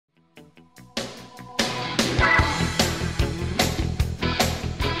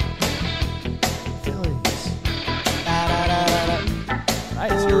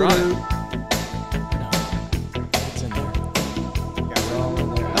You're on it. No, it's in there.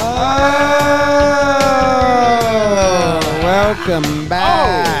 Welcome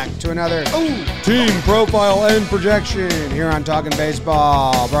back to another team profile and projection here on Talkin'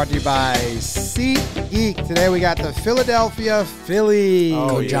 Baseball, brought to you by SeatGeek. Today we got the Philadelphia Phillies.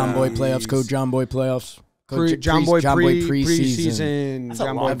 Code John Boy playoffs. Code John Boy playoffs. John Boy preseason. preseason.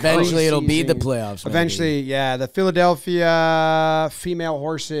 John Boy Eventually, it'll be the preseason. playoffs. Maybe. Eventually, yeah. The Philadelphia female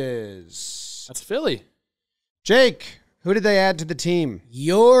horses. That's Philly. Jake, who did they add to the team?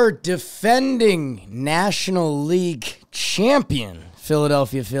 Your defending National League champion,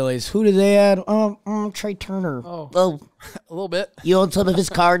 Philadelphia Phillies. Who did they add? Trea Turner. Oh, a little bit. You own some of his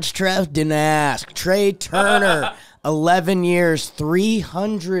cards, Trev? Didn't ask. Trea Turner, 11 years,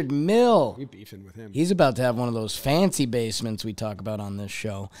 $300 million. You beefing with him? He's about to have one of those fancy basements we talk about on this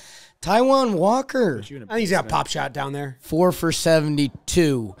show. Taijuan Walker, I think he's got a pop shot down there. 4 for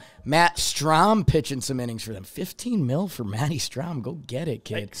 72. Matt Strahm pitching some innings for them. $15 million for Matty Strahm. Go get it,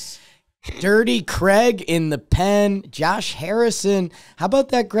 kid. Thanks. Dirty Craig in the pen. Josh Harrison. How about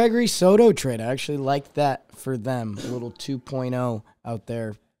that Gregory Soto trade? I actually liked that for them. A little 2.0 out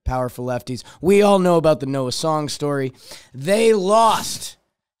there. Powerful lefties. We all know about the Noah Song story. They lost.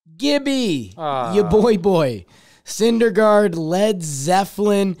 Gibby. Your boy. Syndergaard, Led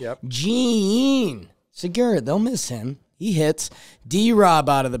Zeppelin, Gene. Segura, they'll miss him. He hits. D-Rob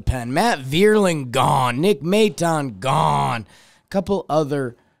out of the pen. Matt Vierling gone. Nick Maton gone. A couple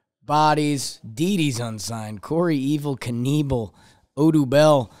other bodies. Didi's unsigned. Corey Evil, Knievel,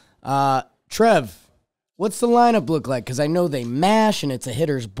 Odubel. Trev, what's the lineup look like? Because I know they mash and it's a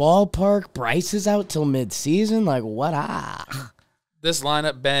hitter's ballpark. Bryce is out till midseason. Like, what? This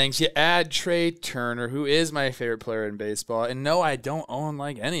lineup bangs. You add Trea Turner, who is my favorite player in baseball. And no, I don't own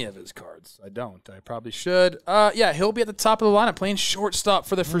like any of his cards. I don't. I probably should. Yeah, he'll be at the top of the lineup playing shortstop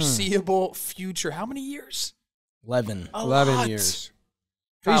for the foreseeable future. How many years? 11. 11 years.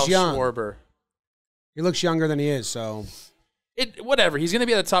 Kyle He's young. Schwarber. He looks younger than he is, so. Whatever. He's going to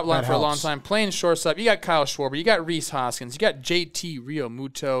be at the top line That for a long helps. time. Playing shortstop. You got Kyle Schwarber. You got Rhys Hoskins. You got JT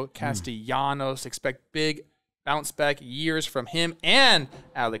Realmuto, Castellanos. Expect big bounce back years from him and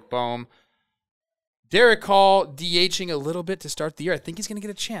Alec Boehm. Derek Hall DHing a little bit to start the year. I think he's going to get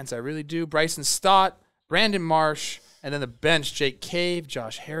a chance. I really do. Bryson Stott, Brandon Marsh, and then the bench, Jake Cave,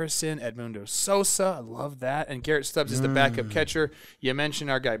 Josh Harrison, Edmundo Sosa. I love that. And Garrett Stubbs is the backup catcher. You mentioned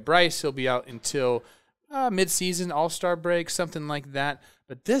our guy Bryce. He'll be out until midseason, all-star break, something like that.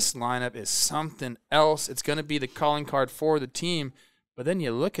 But this lineup is something else. It's going to be the calling card for the team. But then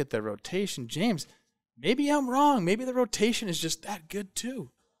you look at the rotation. James, maybe I'm wrong. Maybe the rotation is just that good too.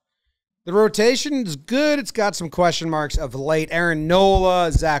 The rotation is good. It's got some question marks of late. Aaron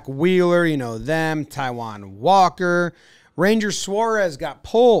Nola, Zach Wheeler, you know them. Taijuan Walker. Ranger Suarez got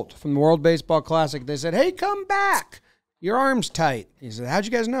pulled from the World Baseball Classic. They said, hey, come back. Your arm's tight. He said, how'd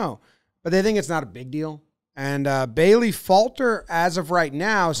you guys know? But they think it's not a big deal. And Bailey Falter, as of right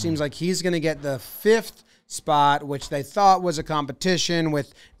now, seems like he's going to get the 5th spot, which they thought was a competition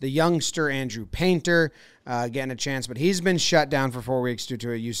with the youngster Andrew Painter getting a chance. But he's been shut down for 4 weeks due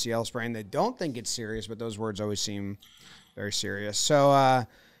to a UCL sprain. They don't think it's serious, but those words always seem very serious. So,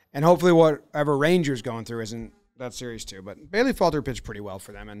 and hopefully whatever Rangers going through isn't that serious too. But Bailey Falter pitched pretty well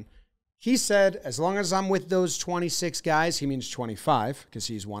for them. And he said, as long as I'm with those 26 guys, he means 25 because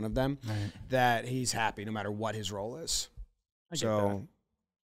he's one of them, that he's happy no matter what his role is. So,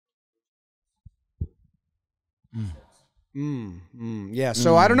 yeah.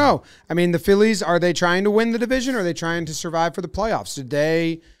 So I don't know. I mean, the Phillies, are they trying to win the division or are they trying to survive for the playoffs? Did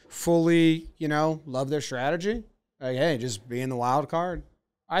they fully, love their strategy? Like, hey, just be in the wild card.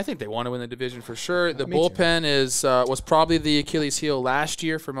 I think they want to win the division for sure. The Me too. bullpen was probably the Achilles heel last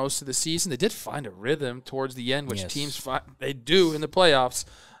year for most of the season. They did find a rhythm towards the end, which teams they do in the playoffs.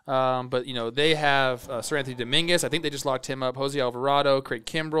 But, they have Sir Anthony Dominguez. I think they just locked him up. Jose Alvarado, Craig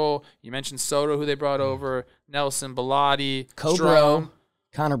Kimbrell. You mentioned Soto, who they brought over. Nelson Bellotti. Cobro. Strahm,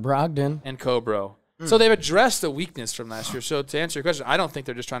 Connor Brogdon. and Cobro. So they've addressed the weakness from last year. So to answer your question, I don't think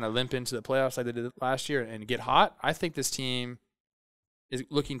they're just trying to limp into the playoffs like they did last year and get hot. I think this team is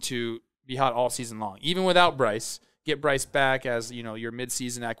looking to be hot all season long, even without Bryce. Get Bryce back as, your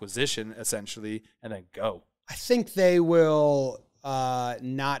midseason acquisition, essentially, and then go. I think they will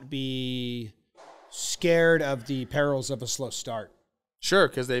not be scared of the perils of a slow start. Sure,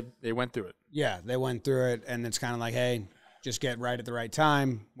 because they went through it. Yeah, they went through it, and it's kind of like, hey, just get right at the right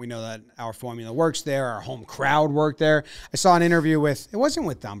time. We know that our formula works there. Our home crowd worked there. I saw an interview it wasn't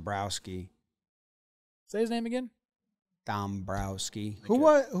with Dombrowski. Say his name again? Dombrowski.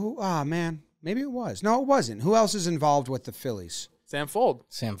 Man, maybe it was. No, it wasn't. Who else is involved with the Phillies? Sam Fold.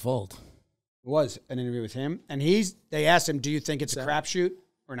 Sam Fold. Was an interview with him, and they asked him, do you think it's a crapshoot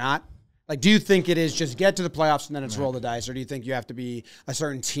or not? Like, do you think it is just get to the playoffs and then it's roll the dice, or do you think you have to be a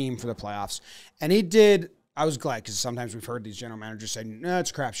certain team for the playoffs? And he did. I was glad, because sometimes we've heard these general managers say, no,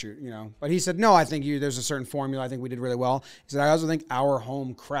 it's a crapshoot, But he said, no, I think there's a certain formula. I think we did really well. He said, I also think our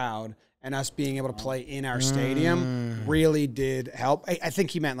home crowd and us being able to play in our stadium really did help. I think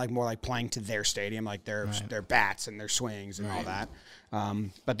he meant more like playing to their stadium, like their bats and their swings and all that.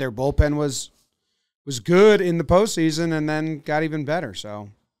 But their bullpen was good in the postseason and then got even better. So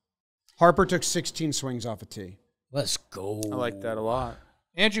Harper took 16 swings off a tee. Let's go. I like that a lot.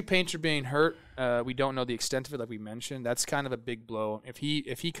 Andrew Painter being hurt, we don't know the extent of it, like we mentioned. That's kind of a big blow. If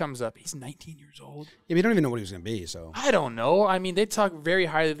he comes up, he's 19 years old. Yeah, we don't even know what he was going to be. So I don't know. I mean, they talk very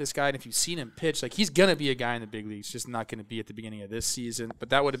highly of this guy, and if you've seen him pitch, he's going to be a guy in the big leagues, just not going to be at the beginning of this season.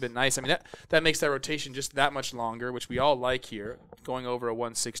 But that would have been nice. I mean, that makes that rotation just that much longer, which we all like here. Going over a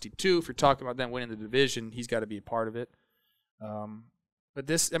 162, if you're talking about them winning the division, he's got to be a part of it. But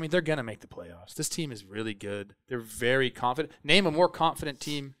they're going to make the playoffs. This team is really good. They're very confident. Name a more confident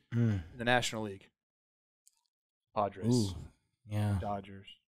team in the National League. Padres. Ooh, yeah. Dodgers.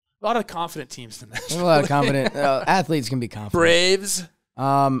 A lot of confident teams in the National There's a lot of confident athletes can be confident. Braves.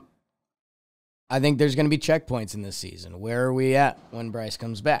 I think there's going to be checkpoints in this season. Where are we at when Bryce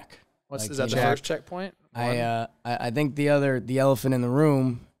comes back? Is that the first checkpoint? I think the elephant in the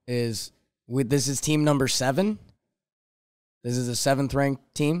room is this is team number 7. This is a 7th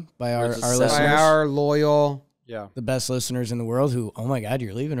ranked team by our listeners. By our loyal, the best listeners in the world. Who? Oh my God,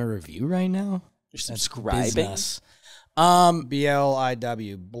 you're leaving a review right now. You're subscribing.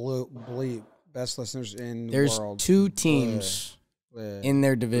 BLIW, Blue, best listeners in the world. There's 2 teams in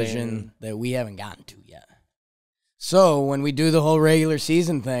their division that we haven't gotten to yet. So when we do the whole regular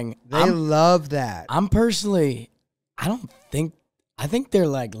season thing, they love that. I think they're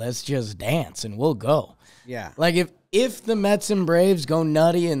like, let's just dance and we'll go. Yeah. Like if the Mets and Braves go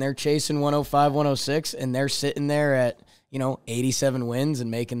nutty and they're chasing 105, 106 and they're sitting there at, 87 wins and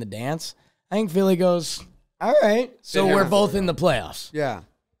making the dance, I think Philly goes, all right, so we're both in the playoffs. Yeah.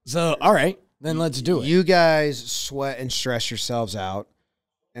 So, all right, then let's do it. You guys sweat and stress yourselves out,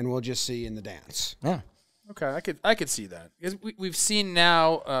 and we'll just see you in the dance. Yeah. Okay, I could see that. Because we've seen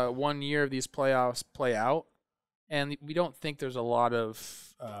now 1 year of these playoffs play out, and we don't think there's a lot of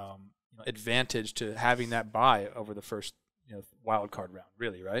advantage to having that bye over the first wild card round,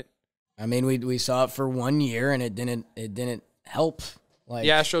 really, right? I mean, we saw it for 1 year, and it didn't help. The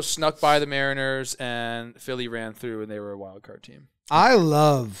Astros snuck by the Mariners, and Philly ran through, and they were a wild card team. I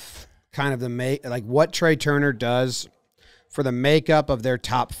love kind of what Trea Turner does for the makeup of their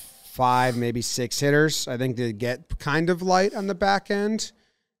top 5, maybe 6 hitters. I think they get kind of light on the back end,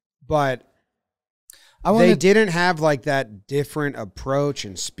 but they didn't have that different approach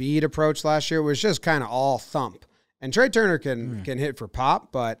and speed approach last year. It was just kind of all thump. And Trea Turner can hit for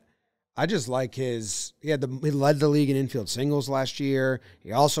pop, but I just like he led the league in infield singles last year.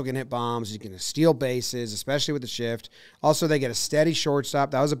 He also can hit bombs. He can steal bases, especially with the shift. Also, they get a steady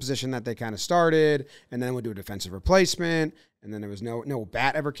shortstop. That was a position that they kind of started, and then would do a defensive replacement, and then there was no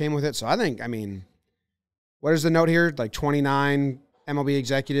bat ever came with it. So I think, what is the note here? 29 MLB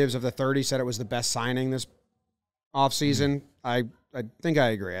executives of the 30 said it was the best signing this offseason. I think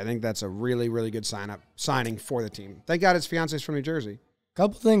I agree. I think that's a really, really good signing for the team. Thank God his fiance's from New Jersey.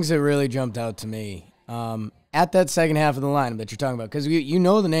 Couple things that really jumped out to me at that second half of the lineup that you're talking about, because you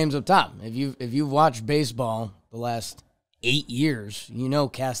know the names up top. If you've watched baseball the last 8 years,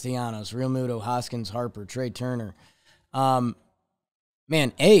 Castellanos, Realmuto, Hoskins, Harper, Trea Turner.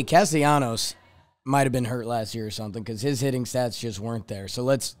 Castellanos might have been hurt last year or something because his hitting stats just weren't there. So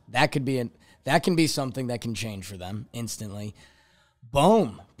that can be something that can change for them instantly.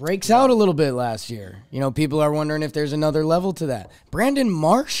 Boom. Breaks out a little bit last year. People are wondering if there's another level to that. Brandon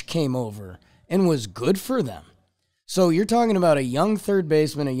Marsh came over and was good for them. So you're talking about a young third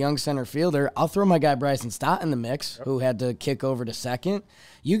baseman, a young center fielder. I'll throw my guy Bryson Stott in the mix, who had to kick over to second.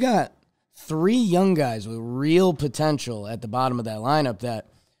 You got 3 young guys with real potential at the bottom of that lineup.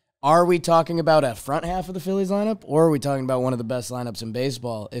 Are we talking about a front half of the Phillies lineup, or are we talking about one of the best lineups in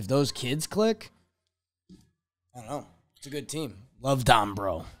baseball? If those kids click, I don't know. It's a good team. Love Dom,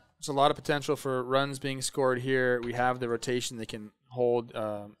 bro. There's a lot of potential for runs being scored here. We have the rotation they can hold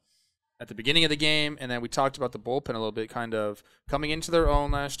at the beginning of the game, and then we talked about the bullpen a little bit, kind of coming into their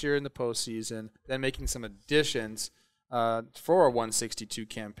own last year in the postseason, then making some additions for a 162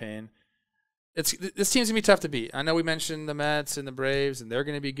 campaign. This team's going to be tough to beat. I know we mentioned the Mets and the Braves, and they're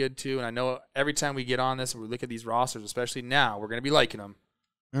going to be good too, and I know every time we get on this and we look at these rosters, especially now, we're going to be liking them.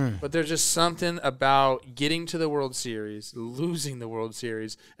 But there's just something about getting to the World Series, losing the World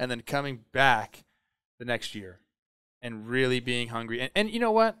Series, and then coming back the next year and really being hungry. And you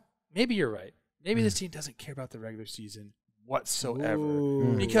know what? Maybe you're right. Maybe this team doesn't care about the regular season whatsoever.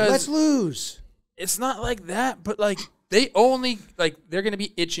 Because let's lose. It's not like that, but like they're going to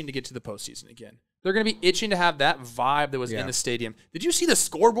be itching to get to the postseason again. They're going to be itching to have that vibe that was in the stadium. Did you see the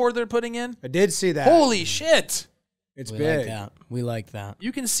scoreboard they're putting in? I did see that. Holy shit. It's We big. like that. We like that.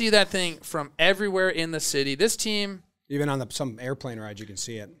 You can see that thing from everywhere in the city. This team, Even on some airplane rides, you can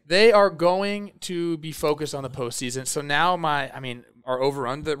see it. they are going to be focused on the postseason. So now our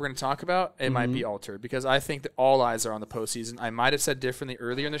over-under that we're going to talk about, it might be altered because I think that all eyes are on the postseason. I might have said differently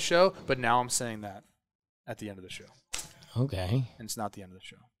earlier in the show, but now I'm saying that at the end of the show. Okay. And it's not the end of the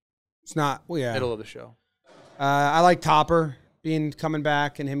show. It's not. Well, yeah. Middle of the show. I like Topper coming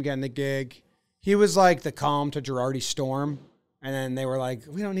back and him getting the gig. He was like the calm to Girardi's storm, and then they were like,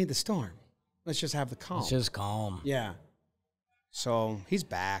 "We don't need the storm. Let's just have the calm." It's just calm. Yeah. So he's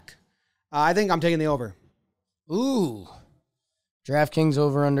back. I think I'm taking the over. Ooh. DraftKings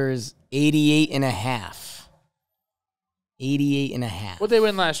over-under is 88.5. 88.5. What'd they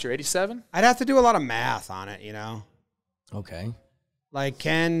win last year, 87? I'd have to do a lot of math on it, you know. Okay. Like,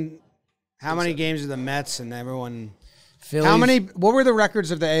 how many games are the Mets and everyone? Phillies, What were the records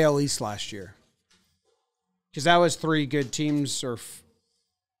of the AL East last year? Because that was 3 good teams,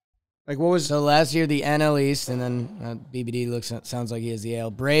 what was? So last year, the NL East, and then BBD sounds like he has the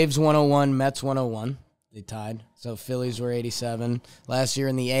AL. Braves 101, Mets 101. They tied. So Phillies were 87. Last year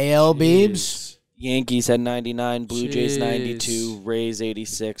in the AL, Beebs. Yankees had 99, Blue Jays Jeez. 92, Rays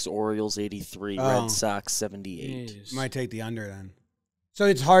 86, Orioles 83, Oh. Red Sox 78. Jeez. You might take the under then. So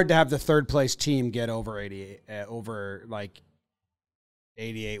it's hard to have the third place team get over 88,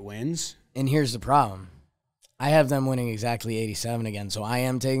 88 wins. And here's the problem. I have them winning exactly 87 again, so I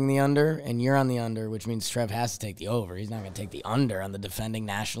am taking the under, and you're on the under, which means Trev has to take the over. He's not going to take the under on the defending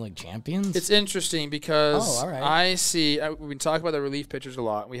National League champions. It's interesting because all right. I see, we talk about the relief pitchers a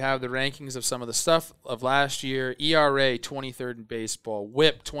lot. We have the rankings of some of the stuff of last year. ERA, 23rd in baseball.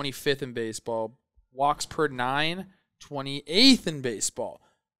 WHIP, 25th in baseball. Walks per 9, 28th in baseball.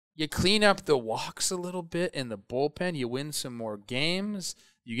 You clean up the walks a little bit in the bullpen. You win some more games.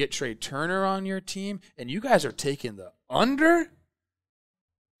 You get Trea Turner on your team. And you guys are taking the under?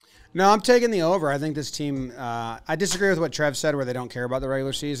 No, I'm taking the over. I think this team, I disagree with what Trev said where they don't care about the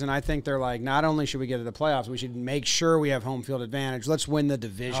regular season. I think they're like, not only should we get to the playoffs, we should make sure we have home field advantage. Let's win the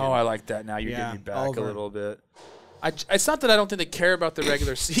division. Oh, I like that. Now you're getting me back over. a little bit. It's not that I don't think they care about the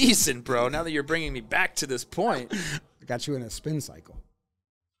regular season, bro. Now that you're bringing me back to this point. I got you in a spin cycle.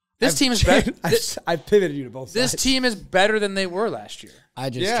 This team is better. I've pivoted you to both This sides. team is better than they were last year.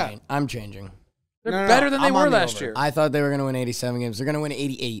 I'm changing. They're better than they I'm were on the last over. year. I thought they were going to win 87 games. They're going to win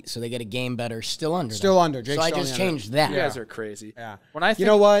 88, so they get a game better. Still under. Still though. under. Jake's So I still on just the under. changed that. You guys are crazy. Yeah. When I think, You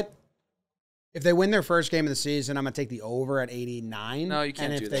know what? If they win their first game of the season, I'm going to take the over at 89. No, you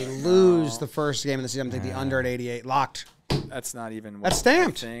can't And do if they that. lose No. the first game of the season, I'm going to take the under at 88. Locked. that's not even That's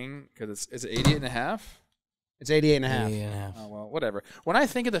stamped. Because it's 88 and a half. It's 88 and a half. 88.5. Oh, well, whatever. When I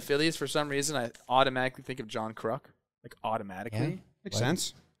think of the Phillies, for some reason, I automatically think of John Kruk. Like, automatically. Makes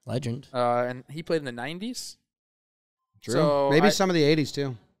sense. Legend. And he played in the 90s. True. So Maybe some of the 80s,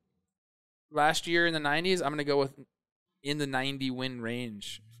 too. last year in the 90s, I'm going to go with in the 90 win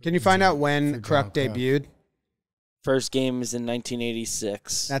range. Can you find out For when John Kruk Kruk. debuted? First game is in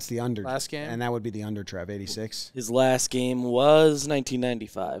 1986. That's the under. Last game? And that would be the under, Trev, 86. His last game was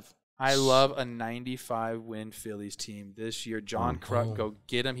 1995. I love a 95 win Phillies team this year. John Kruk, go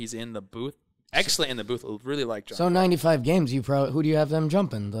get him. He's in the booth. Excellent in the booth. Really like John. So 95 games. Who do you have them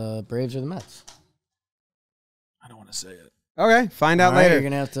jumping? The Braves or the Mets? I don't want to say it. Okay, find out All right, later. you're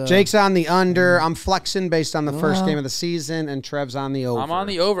gonna have to. Jake's on the under. I'm flexing based on the first Well. game of the season, and Trev's on the over. I'm on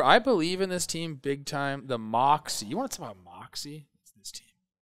the over. I believe in this team big time. The Moxie. You want to talk about Moxie? It's this team.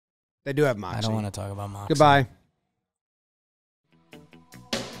 They do have Moxie. I don't want to talk about Moxie. Goodbye.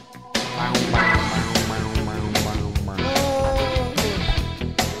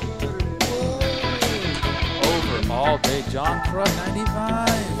 Over all day. John Kruk,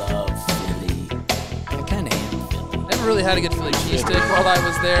 95. Love Philly. I kind of am Philly. Never really had a good Philly cheesesteak while I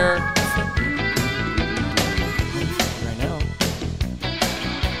was there. Right now.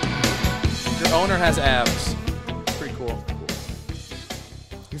 Your owner has abs. Pretty cool.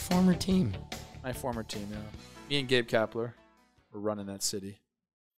 Your former team. My former team, yeah. Me and Gabe Kapler were running that city.